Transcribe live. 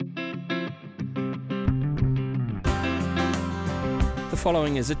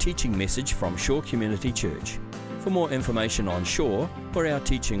following is a teaching message from Shore Community Church. For more information on Shore or our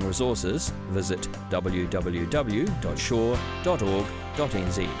teaching resources, visit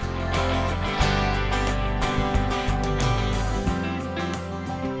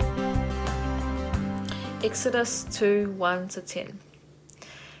Exodus 2:1-10.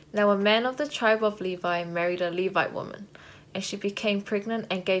 Now a man of the tribe of Levi married a Levite woman, and she became pregnant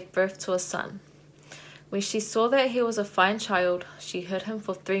and gave birth to a son. When she saw that he was a fine child, she hid him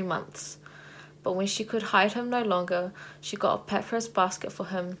for 3 months. But when she could hide him no longer, she got a papyrus basket for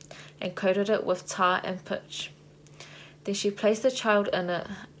him and coated it with tar and pitch. Then she placed the child in it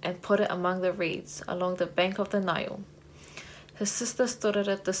and put it among the reeds along the bank of the Nile. His sister stood at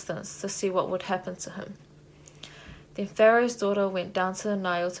a distance to see what would happen to him. Then Pharaoh's daughter went down to the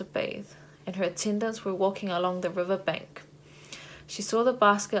Nile to bathe, and her attendants were walking along the river bank. She saw the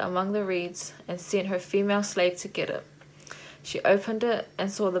basket among the reeds and sent her female slave to get it. She opened it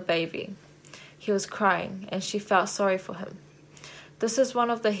and saw the baby. He was crying, and she felt sorry for him. "This is one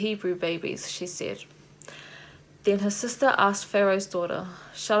of the Hebrew babies," she said. Then her sister asked Pharaoh's daughter,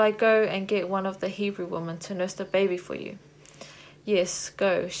 "Shall I go and get one of the Hebrew women to nurse the baby for you?" "Yes,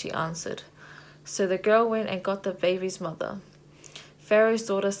 go," she answered. So the girl went and got the baby's mother. Pharaoh's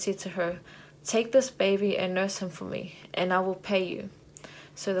daughter said to her, "Take this baby and nurse him for me, and I will pay you."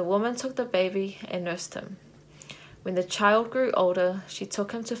 So the woman took the baby and nursed him. When the child grew older, she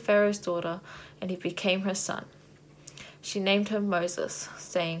took him to Pharaoh's daughter, and he became her son. She named him Moses,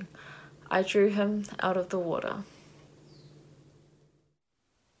 saying, "I drew him out of the water."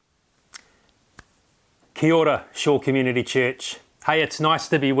 Kia ora, Shore Community Church. Hey, it's nice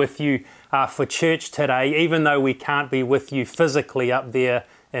to be with you for church today, even though we can't be with you physically up there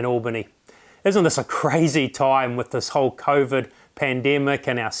in Albany. Isn't this a crazy time with this whole COVID pandemic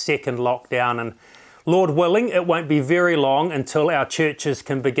and our second lockdown? And Lord willing, it won't be very long until our churches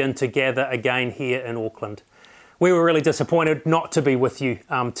can begin to gather again here in Auckland. We were really disappointed not to be with you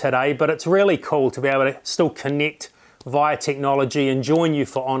today, but it's really cool to be able to still connect via technology and join you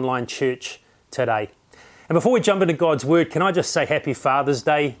for online church today. And before we jump into God's Word, can I just say Happy Father's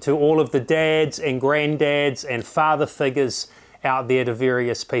Day to all of the dads and granddads and father figures out there to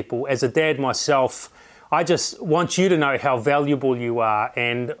various people. As a dad myself, I just want you to know how valuable you are,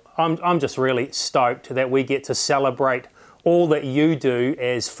 and I'm just really stoked that we get to celebrate all that you do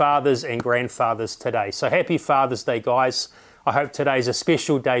as fathers and grandfathers today. So happy Father's Day, guys. I hope today's a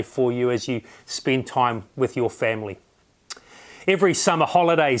special day for you as you spend time with your family. Every summer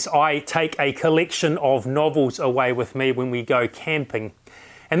holidays, I take a collection of novels away with me when we go camping.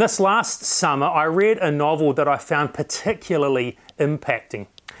 And this last summer, I read a novel that I found particularly impacting.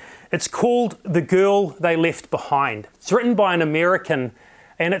 It's called The Girl They Left Behind. It's written by an American,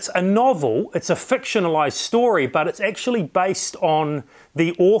 and it's a novel. It's a fictionalized story, but it's actually based on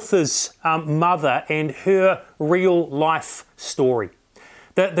the author's mother and her real life story.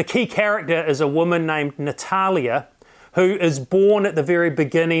 The key character is a woman named Natalia, who is born at the very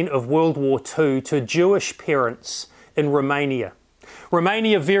beginning of World War II to Jewish parents in Romania.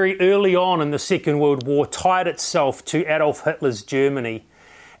 Romania, very early on in the Second World War, tied itself to Adolf Hitler's Germany.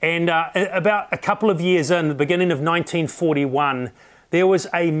 And about a couple of years in, the beginning of 1941, there was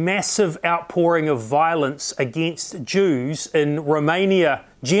a massive outpouring of violence against Jews in Romania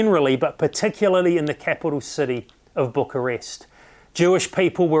generally, but particularly in the capital city of Bucharest. Jewish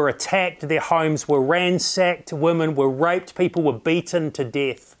people were attacked, their homes were ransacked, women were raped, people were beaten to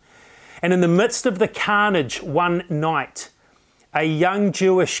death. And in the midst of the carnage one night, a young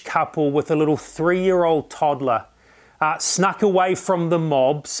Jewish couple with a little 3-year-old toddler snuck away from the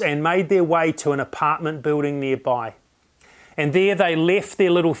mobs and made their way to an apartment building nearby. And there they left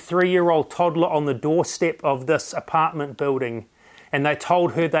their little 3-year-old toddler on the doorstep of this apartment building, and they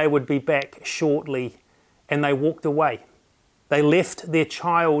told her they would be back shortly, and they walked away. They left their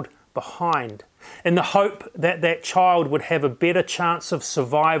child behind in the hope that that child would have a better chance of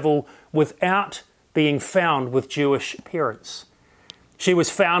survival without being found with Jewish parents. She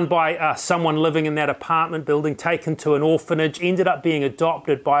was found by someone living in that apartment building, taken to an orphanage, ended up being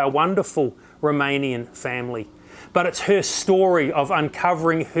adopted by a wonderful Romanian family. But it's her story of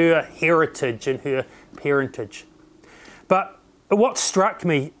uncovering her heritage and her parentage. But what struck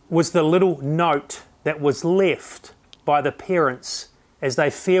me was the little note that was left by the parents as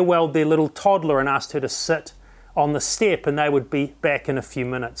they farewelled their little toddler and asked her to sit on the step and they would be back in a few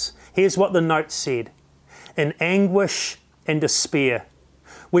minutes. Here's what the note said. "In anguish and despair,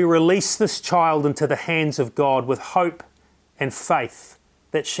 we release this child into the hands of God with hope and faith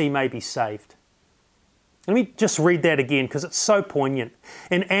that she may be saved." Let me just read that again because it's so poignant.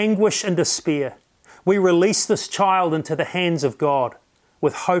 In anguish and despair, we release this child into the hands of God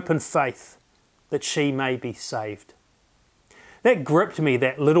with hope and faith that she may be saved. That gripped me,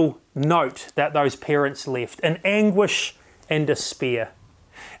 that little note that those parents left, in anguish and despair.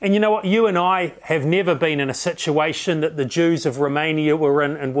 And you know what? You and I have never been in a situation that the Jews of Romania were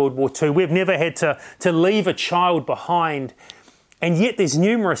in World War II. We've never had to leave a child behind. And yet there's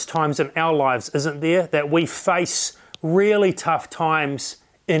numerous times in our lives, isn't there, that we face really tough times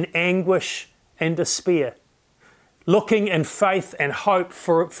in anguish and despair, looking in faith and hope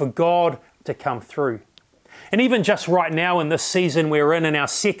for God to come through. And even just right now in this season we're in our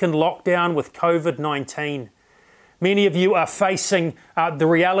second lockdown with COVID-19, many of you are facing the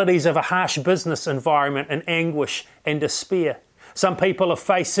realities of a harsh business environment in anguish and despair. Some people are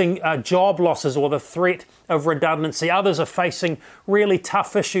facing job losses or the threat of redundancy. Others are facing really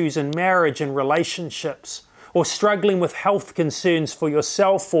tough issues in marriage and relationships, or struggling with health concerns for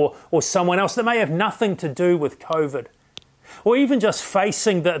yourself or someone else that may have nothing to do with COVID. Or even just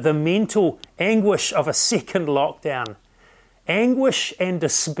facing the mental anguish of a second lockdown. Anguish and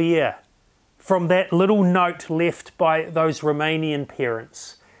despair from that little note left by those Romanian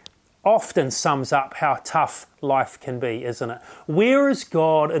parents often sums up how tough life can be, isn't it? Where is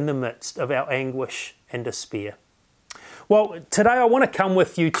God in the midst of our anguish and despair? Well, today I want to come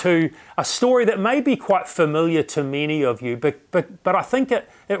with you to a story that may be quite familiar to many of you, but I think it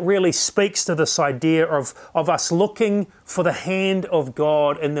really speaks to this idea of us looking for the hand of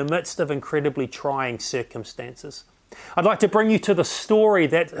God in the midst of incredibly trying circumstances. I'd like to bring you to the story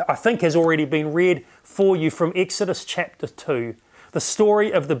that I think has already been read for you from Exodus chapter 2, the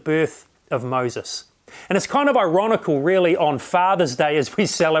story of the birth of Moses. And it's kind of ironical, really, on Father's Day as we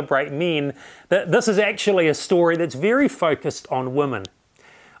celebrate men, that this is actually a story that's very focused on women.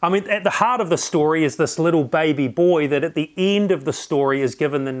 I mean, at the heart of the story is this little baby boy that at the end of the story is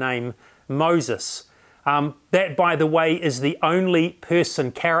given the name Moses. That, by the way, is the only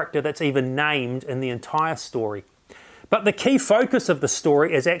character that's even named in the entire story. But the key focus of the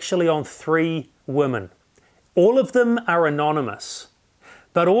story is actually on 3 women. All of them are anonymous,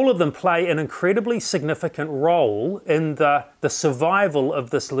 but all of them play an incredibly significant role in the survival of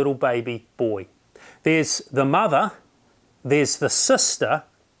this little baby boy. There's the mother, there's the sister,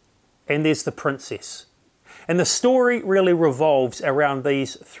 and there's the princess. And the story really revolves around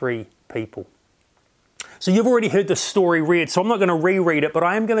these 3 people. So you've already heard the story read, so I'm not going to reread it, but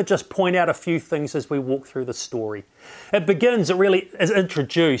I am going to just point out a few things as we walk through the story. It really is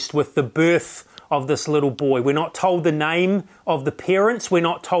introduced with the birth of this little boy. We're not told the name of the parents. We're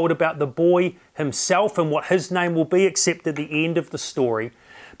not told about the boy himself and what his name will be, except at the end of the story.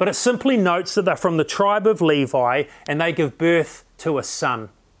 But it simply notes that they're from the tribe of Levi and they give birth to a son.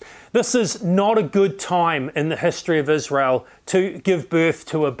 This is not a good time in the history of Israel to give birth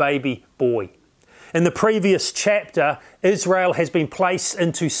to a baby boy. In the previous chapter, Israel has been placed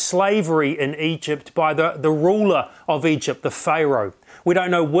into slavery in Egypt by the ruler of Egypt, the Pharaoh. We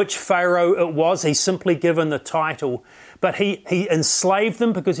don't know which Pharaoh it was. He's simply given the title. But he enslaved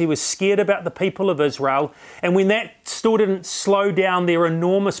them because he was scared about the people of Israel. And when that still didn't slow down their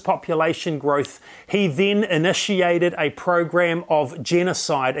enormous population growth, he then initiated a program of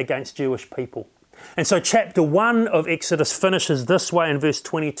genocide against Jewish people. And so chapter 1 of Exodus finishes this way in verse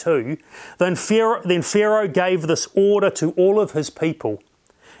 22. Then Pharaoh gave this order to all of his people.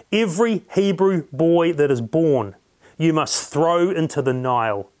 Every Hebrew boy that is born, you must throw into the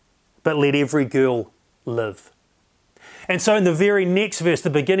Nile, but let every girl live. And so in the very next verse,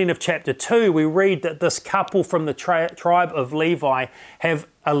 the beginning of chapter 2, we read that this couple from the tribe of Levi have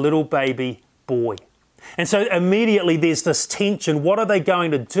a little baby boy. And so immediately there's this tension. What are they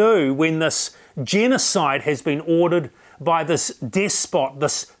going to do when this genocide has been ordered by this despot,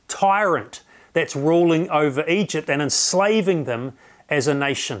 this tyrant that's ruling over Egypt and enslaving them as a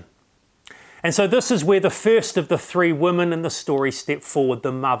nation? And so this is where the first of the 3 women in the story step forward,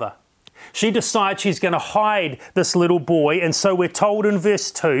 the mother. She decides she's going to hide this little boy, and so we're told in verse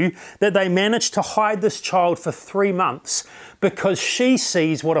 2 that they managed to hide this child for 3 months because she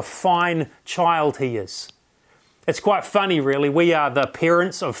sees what a fine child he is. It's quite funny, really. We are the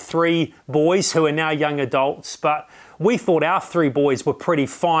parents of 3 boys who are now young adults, but we thought our 3 boys were pretty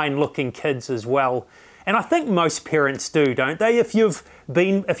fine-looking kids as well. And I think most parents do, don't they? If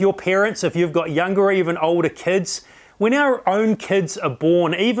you're parents, if you've got younger or even older kids, when our own kids are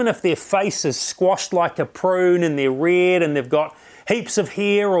born, even if their face is squashed like a prune and they're red and they've got heaps of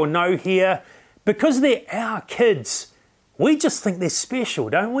hair or no hair, because they're our kids, we just think they're special,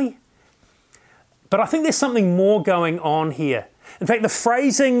 don't we? But I think there's something more going on here. In fact, the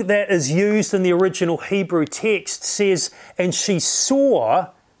phrasing that is used in the original Hebrew text says, "And she saw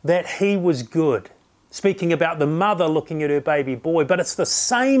that he was good." speaking about the mother looking at her baby boy, but it's the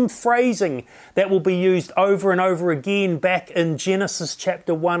same phrasing that will be used over and over again back in Genesis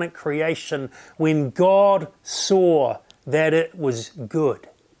chapter 1 at creation, when God saw that it was good.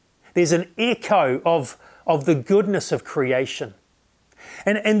 There's an echo of the goodness of creation.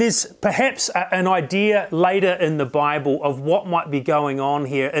 And there's perhaps an idea later in the Bible of what might be going on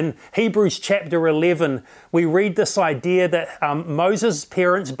here. In Hebrews chapter 11, we read this idea that Moses'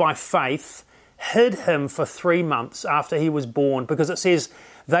 parents, by faith, hid him for 3 months after he was born, because it says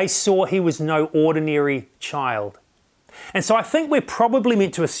they saw he was no ordinary child. And so I think we're probably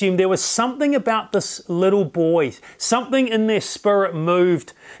meant to assume there was something about this little boy, something in their spirit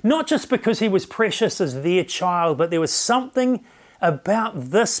moved, not just because he was precious as their child, but there was something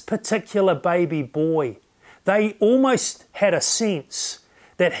about this particular baby boy. They almost had a sense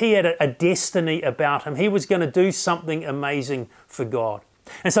that he had a destiny about him. He was going to do something amazing for God.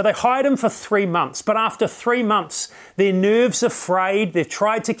 And so they hide him for 3 months, but after 3 months, their nerves are frayed. They've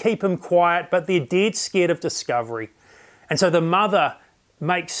tried to keep him quiet, but they're dead scared of discovery. And so the mother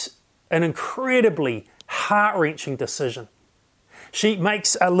makes an incredibly heart-wrenching decision. She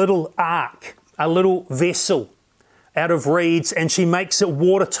makes a little ark, a little vessel out of reeds, and she makes it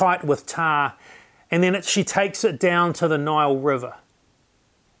watertight with tar, and then she takes it down to the Nile River,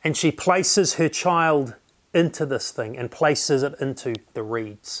 and she places her child into this thing and places it into the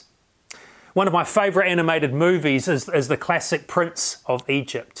reeds. One of my favourite animated movies is the classic Prince of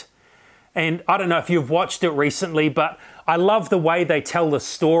Egypt. And I don't know if you've watched it recently, but I love the way they tell the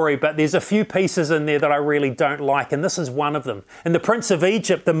story, but there's a few pieces in there that I really don't like, and this is one of them. In the Prince of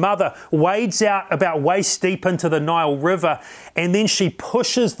Egypt, the mother wades out about waist deep into the Nile River, and then she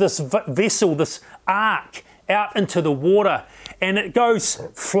pushes this vessel, this ark, out into the water, and it goes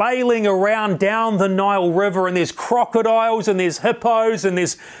flailing around down the Nile River, and there's crocodiles and there's hippos and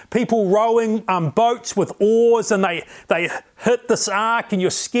there's people rowing boats with oars, and they hit this ark, and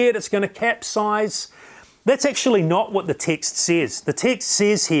you're scared it's going to capsize. That's actually not what the text says. The text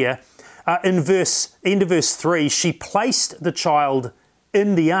says here in end of verse 3, she placed the child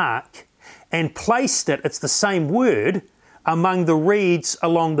in the ark and placed it, it's the same word, among the reeds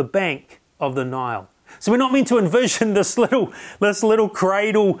along the bank of the Nile. So we're not meant to envision this little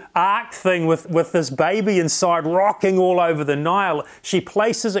cradle ark thing with this baby inside rocking all over the Nile. She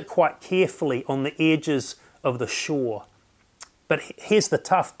places it quite carefully on the edges of the shore. But here's the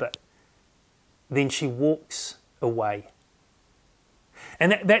tough bit. Then she walks away.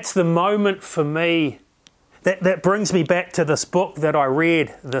 And that's the moment for me that brings me back to this book that I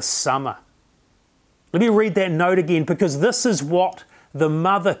read this summer. Let me read that note again, because this is what the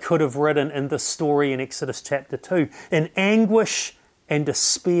mother could have written in this story in Exodus chapter 2. In anguish and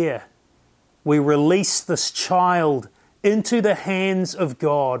despair, we release this child into the hands of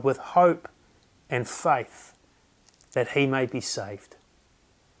God with hope and faith that he may be saved.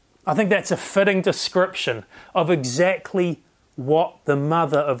 I think that's a fitting description of exactly what the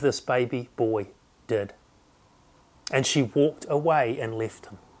mother of this baby boy did. And she walked away and left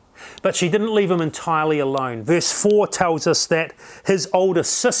him. But she didn't leave him entirely alone. Verse 4 tells us that his older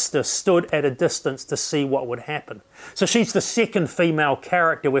sister stood at a distance to see what would happen. So she's the second female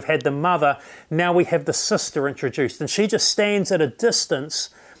character. We've had the mother, now we have the sister introduced, and she just stands at a distance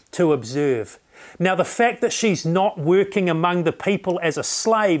to observe. Now, the fact that she's not working among the people as a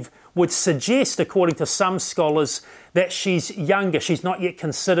slave would suggest, according to some scholars, that she's younger. She's not yet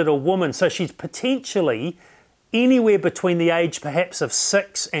considered a woman. So she's potentially anywhere between the age perhaps of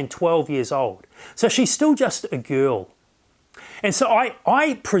 6 and 12 years old. So she's still just a girl. And so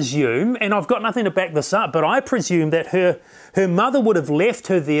I presume, and I've got nothing to back this up, but I presume that her mother would have left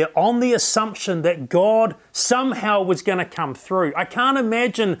her there on the assumption that God somehow was going to come through. I can't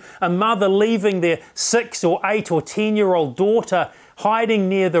imagine a mother leaving their 6 or 8 or 10-year-old daughter hiding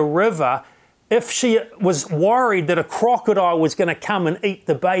near the river if she was worried that a crocodile was going to come and eat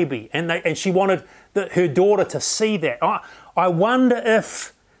the baby, and she wanted her daughter to see that. I wonder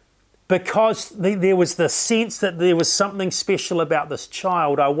if, because there was the sense that there was something special about this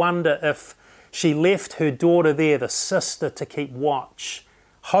child, I wonder if she left her daughter there, the sister, to keep watch,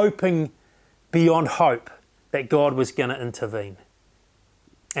 hoping beyond hope that God was going to intervene.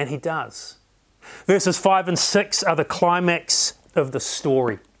 And he does. Verses 5 and 6 are the climax of the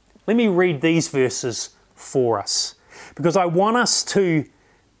story. Let me read these verses for us, because I want us to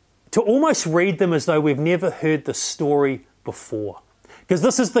almost read them as though we've never heard the story before. Because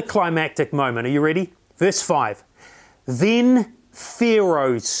this is the climactic moment. Are you ready? Verse 5. Then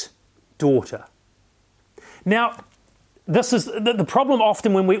Pharaoh's daughter. Now, this is the problem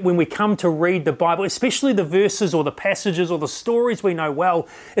often when we come to read the Bible, especially the verses or the passages or the stories we know well,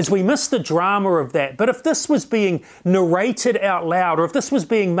 is we miss the drama of that. But if this was being narrated out loud, or if this was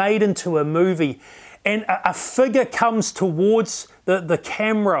being made into a movie, and a figure comes towards the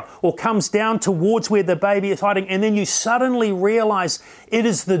camera or comes down towards where the baby is hiding, and then you suddenly realize it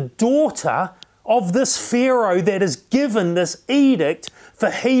is the daughter of this Pharaoh that has given this edict for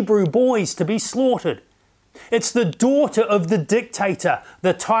Hebrew boys to be slaughtered. It's the daughter of the dictator,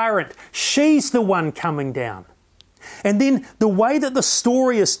 the tyrant. She's the one coming down. And then the way that the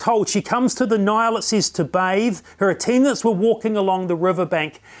story is told, she comes to the Nile, it says, to bathe. Her attendants were walking along the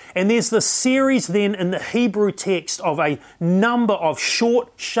riverbank. And there's this series then in the Hebrew text of a number of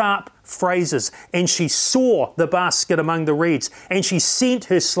short, sharp phrases. And she saw the basket among the reeds, and she sent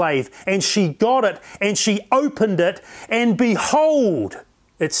her slave, and she got it, and she opened it, and behold,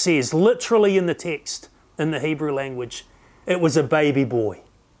 it says, literally in the text, in the Hebrew language, it was a baby boy.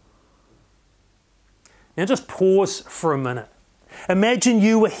 Now just pause for a minute. Imagine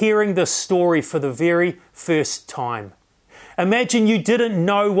you were hearing this story for the very first time. Imagine you didn't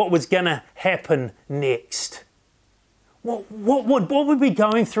know what was going to happen next. What would be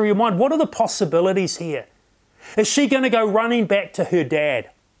going through your mind? What are the possibilities here? Is she going to go running back to her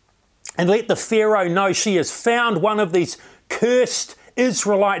dad and let the Pharaoh know she has found one of these cursed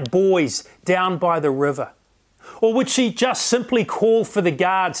Israelite boys down by the river? Or would she just simply call for the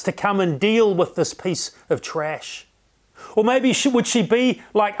guards to come and deal with this piece of trash? Or maybe would she be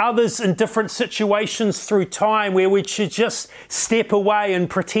like others in different situations through time where we should just step away and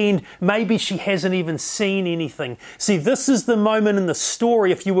pretend maybe she hasn't even seen anything? See, this is the moment in the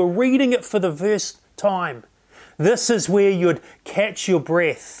story, if you were reading it for the first time, this is where you'd catch your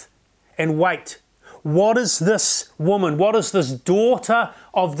breath and wait. What is this woman, what is this daughter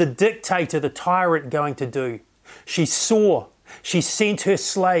of the dictator, the tyrant, going to do? She saw, she sent her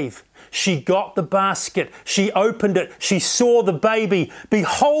slave, she got the basket, she opened it, she saw the baby.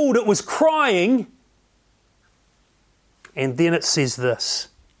 Behold, it was crying. And then it says this.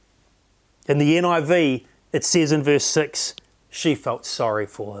 In the NIV, it says in verse 6, she felt sorry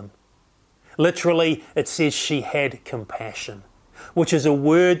for him. Literally, it says she had compassion, which is a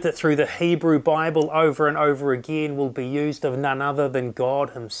word that through the Hebrew Bible over and over again will be used of none other than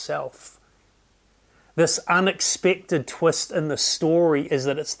God himself. This unexpected twist in the story is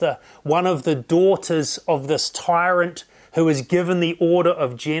that it's one of the daughters of this tyrant who is given the order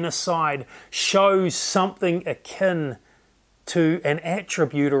of genocide, shows something akin to an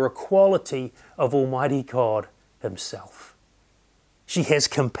attribute or a quality of Almighty God himself. She has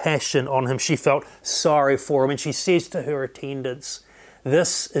compassion on him. She felt sorry for him. And she says to her attendants,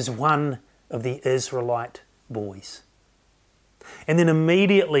 this is one of the Israelite boys. And then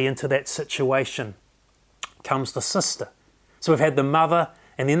immediately into that situation comes the sister. So we've had the mother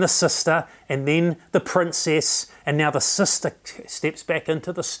and then the sister and then the princess, and now the sister steps back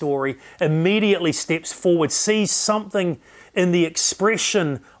into the story, immediately steps forward, sees something in the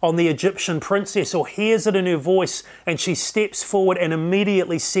expression on the Egyptian princess or hears it in her voice, and she steps forward and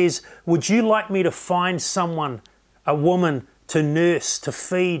immediately says, would you like me to find someone, a woman, to nurse, to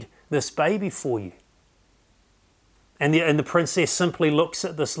feed this baby for you? And the princess simply looks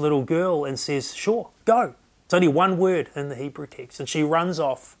at this little girl and says, sure, go. It's only one word in the Hebrew text. And she runs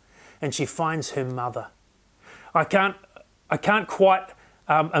off and she finds her mother. I can't quite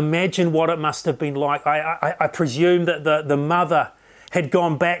imagine what it must have been like. I presume that the mother had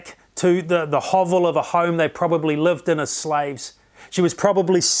gone back to the hovel of a home they probably lived in as slaves. She was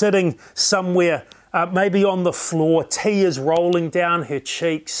probably sitting somewhere, maybe on the floor, tears rolling down her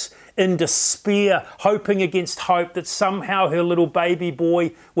cheeks, in despair, hoping against hope that somehow her little baby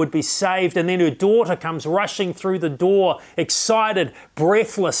boy would be saved. And then her daughter comes rushing through the door, excited,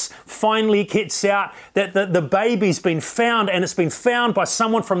 breathless, finally gets out that the baby's been found, and it's been found by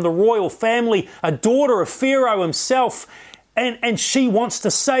someone from the royal family, a daughter of Pharaoh himself. And she wants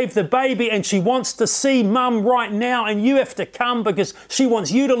to save the baby, and she wants to see mum right now, and you have to come because she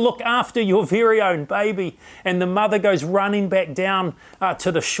wants you to look after your very own baby. And the mother goes running back down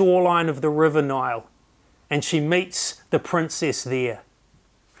to the shoreline of the River Nile, and she meets the princess there.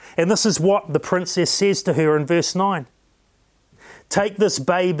 And this is what the princess says to her in verse 9. Take this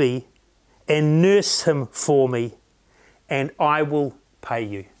baby and nurse him for me, and I will pay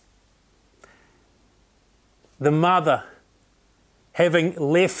you. The mother, having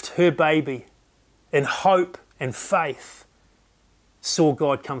left her baby in hope and faith, saw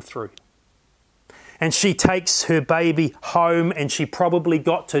God come through. And she takes her baby home, and she probably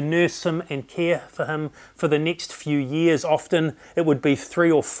got to nurse him and care for him for the next few years. Often it would be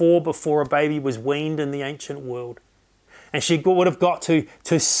 3 or 4 before a baby was weaned in the ancient world. And she would have got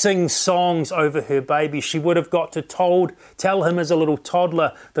to sing songs over her baby. She would have got to tell him as a little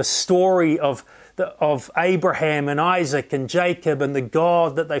toddler the story of Abraham and Isaac and Jacob and the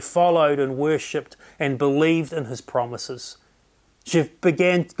God that they followed and worshipped and believed in his promises. She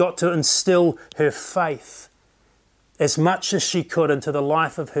got to instill her faith as much as she could into the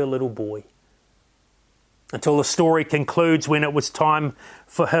life of her little boy. Until the story concludes when it was time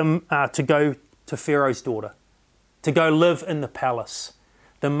for him to go to Pharaoh's daughter, to go live in the palace.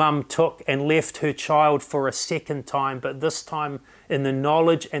 The mum took and left her child for a second time, but this time in the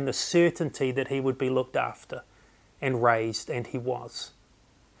knowledge and the certainty that he would be looked after and raised, and he was.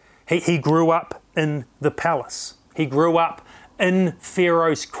 He grew up in the palace. He grew up in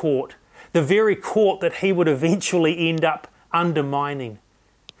Pharaoh's court, the very court that he would eventually end up undermining.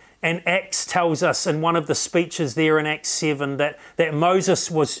 And Acts tells us in one of the speeches there in Acts 7 that Moses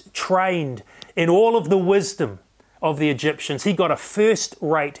was trained in all of the wisdom of the Egyptians. He got a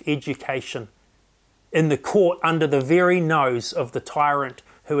first-rate education in the court under the very nose of the tyrant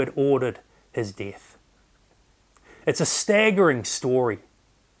who had ordered his death. It's a staggering story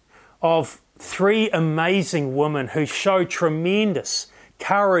of three amazing women who show tremendous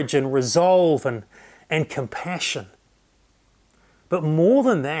courage and resolve and compassion. But more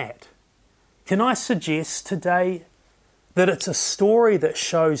than that, can I suggest today that it's a story that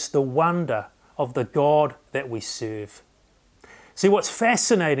shows the wonder of the God that we serve? See, what's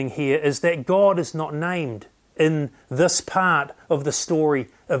fascinating here is that God is not named in this part of the story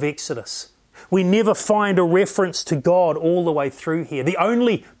of Exodus. We never find a reference to God all the way through here. The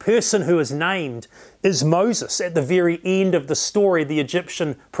only person who is named is Moses. At the very end of the story, the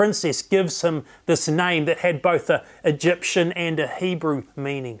Egyptian princess gives him this name that had both an Egyptian and a Hebrew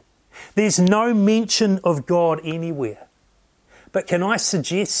meaning. There's no mention of God anywhere. But can I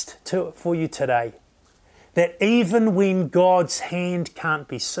suggest for you today that even when God's hand can't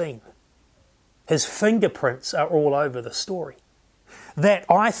be seen, his fingerprints are all over the story? That,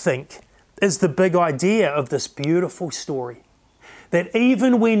 I think, is the big idea of this beautiful story. That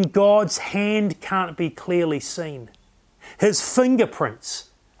even when God's hand can't be clearly seen, his fingerprints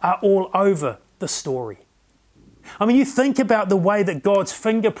are all over the story. I mean, you think about the way that God's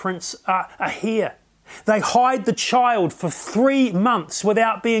fingerprints are here. They hide the child for 3 months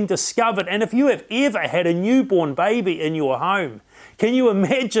without being discovered. And if you have ever had a newborn baby in your home, can you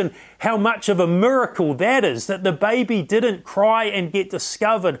imagine how much of a miracle that is, that the baby didn't cry and get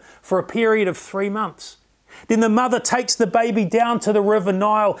discovered for a period of 3 months? Then the mother takes the baby down to the River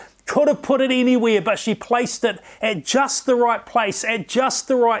Nile, could have put it anywhere, but she placed it at just the right place, at just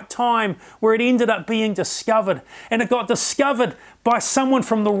the right time, where it ended up being discovered. And it got discovered by someone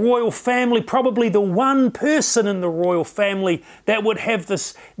from the royal family, probably the one person in the royal family that would have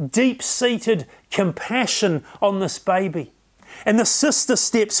this deep-seated compassion on this baby. And the sister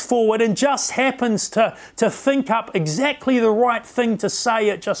steps forward and just happens to think up exactly the right thing to say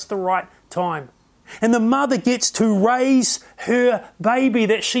at just the right time. And the mother gets to raise her baby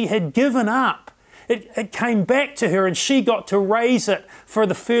that she had given up. It came back to her and she got to raise it for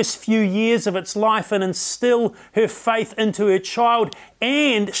the first few years of its life and instill her faith into her child.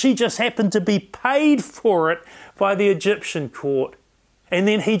 And she just happened to be paid for it by the Egyptian court. And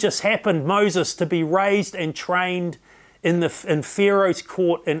then Moses, to be raised and trained in Pharaoh's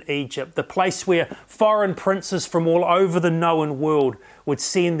court in Egypt, the place where foreign princes from all over the known world would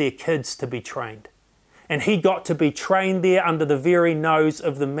send their kids to be trained. And he got to be trained there under the very nose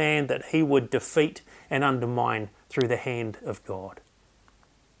of the man that he would defeat and undermine through the hand of God.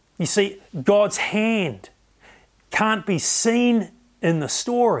 You see, God's hand can't be seen in the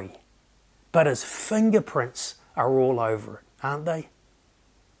story, but his fingerprints are all over it, aren't they?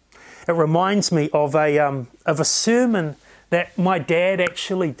 It reminds me of a sermon that my dad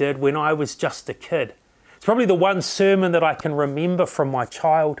actually did when I was just a kid. It's probably the one sermon that I can remember from my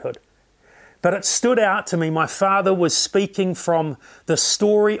childhood. But it stood out to me. My father was speaking from the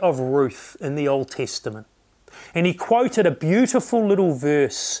story of Ruth in the Old Testament. And he quoted a beautiful little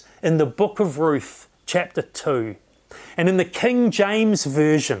verse in the book of Ruth, chapter 2. And in the King James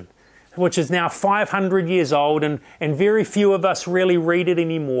Version, which is now 500 years old, and very few of us really read it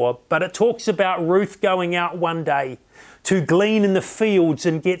anymore, but it talks about Ruth going out one day to glean in the fields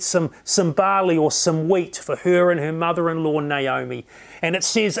and get some barley or some wheat for her and her mother-in-law Naomi. And it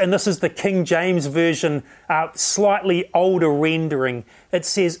says, and this is the King James Version, slightly older rendering, it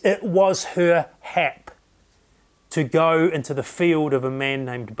says, it was her hap to go into the field of a man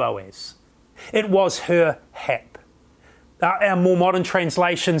named Boaz. It was her hap. Our more modern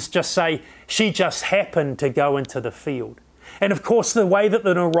translations just say, she just happened to go into the field. And of course, the way that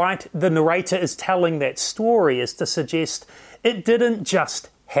the narrator is telling that story is to suggest it didn't just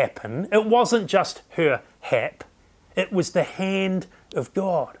happen. It wasn't just her hap. It was the hand of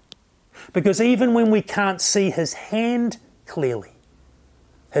God. Because even when we can't see his hand clearly,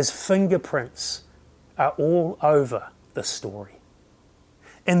 his fingerprints are all over the story.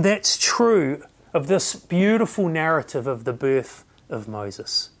 And that's true of this beautiful narrative of the birth of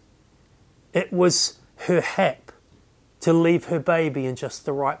Moses. It was her hap to leave her baby in just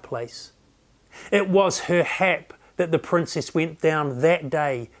the right place. It was her hap that the princess went down that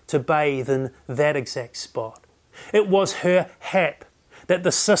day to bathe in that exact spot. It was her hap that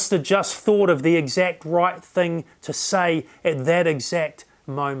the sister just thought of the exact right thing to say at that exact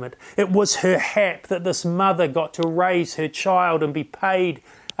moment. It was her hap that this mother got to raise her child and be paid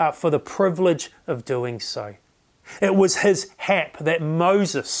for the privilege of doing so. It was his hap that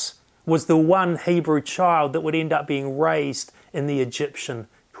Moses was the one Hebrew child that would end up being raised in the Egyptian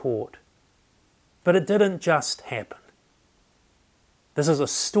court. But it didn't just happen. This is a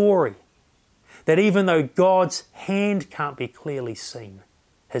story that even though God's hand can't be clearly seen,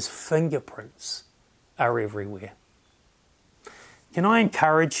 his fingerprints are everywhere. Can I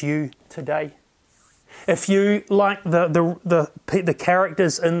encourage you today? If you, like the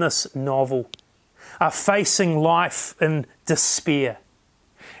characters in this novel, are facing life in despair,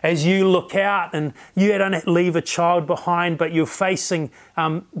 as you look out and you don't leave a child behind, but you're facing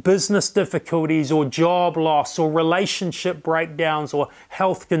business difficulties or job loss or relationship breakdowns or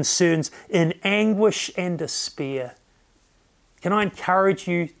health concerns in anguish and despair, can I encourage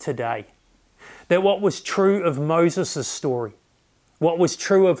you today that what was true of Moses' story, what was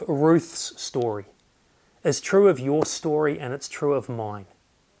true of Ruth's story, is true of your story and it's true of mine.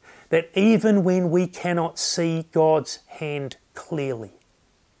 That even when we cannot see God's hand clearly,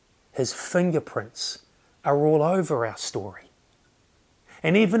 his fingerprints are all over our story.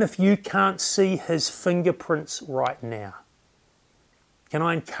 And even if you can't see his fingerprints right now, can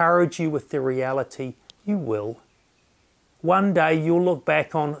I encourage you with the reality you will? One day you'll look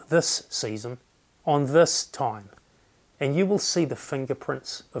back on this season, on this time, and you will see the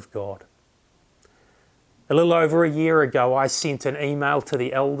fingerprints of God. A little over a year ago, I sent an email to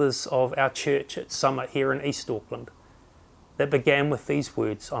the elders of our church at Summit here in East Auckland that began with these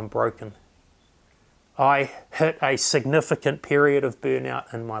words, "I'm broken." I hit a significant period of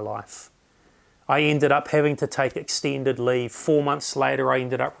burnout in my life. I ended up having to take extended leave. 4 months later, I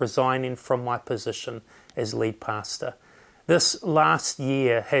ended up resigning from my position as lead pastor. This last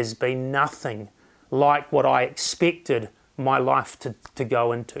year has been nothing like what I expected my life to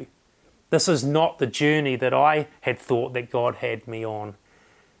go into. This is not the journey that I had thought that God had me on.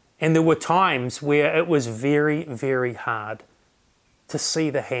 And there were times where it was very, very hard to see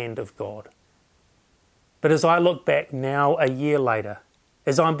the hand of God. But as I look back now, a year later,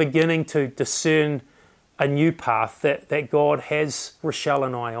 as I'm beginning to discern a new path that God has Rochelle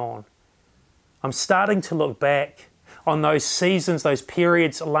and I on, I'm starting to look back on those seasons, those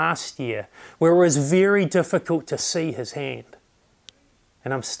periods last year where it was very difficult to see his hand.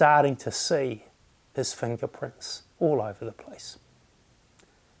 And I'm starting to see his fingerprints all over the place.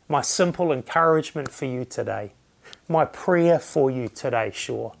 My simple encouragement for you today, my prayer for you today,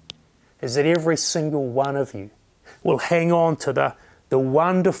 Shore, is that every single one of you will hang on to the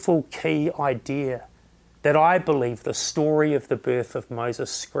wonderful key idea that I believe the story of the birth of Moses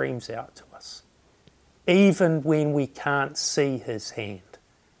screams out to us. Even when we can't see his hand,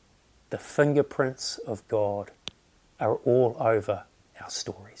 the fingerprints of God are all over our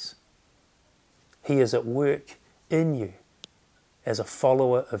stories. He is at work in you as a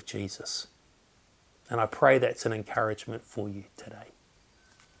follower of Jesus. And I pray that's an encouragement for you today.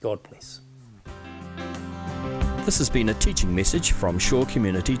 God bless. This has been a teaching message from Shore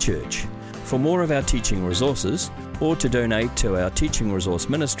Community Church. For more of our teaching resources, or to donate to our teaching resource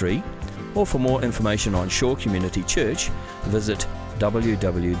ministry, or for more information on Shore Community Church, visit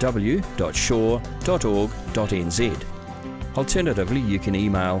www.shore.org.nz. Alternatively, you can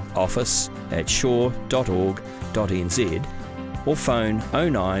email office@shore.org.nz or phone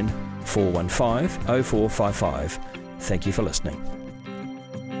 09 415 0455. Thank you for listening.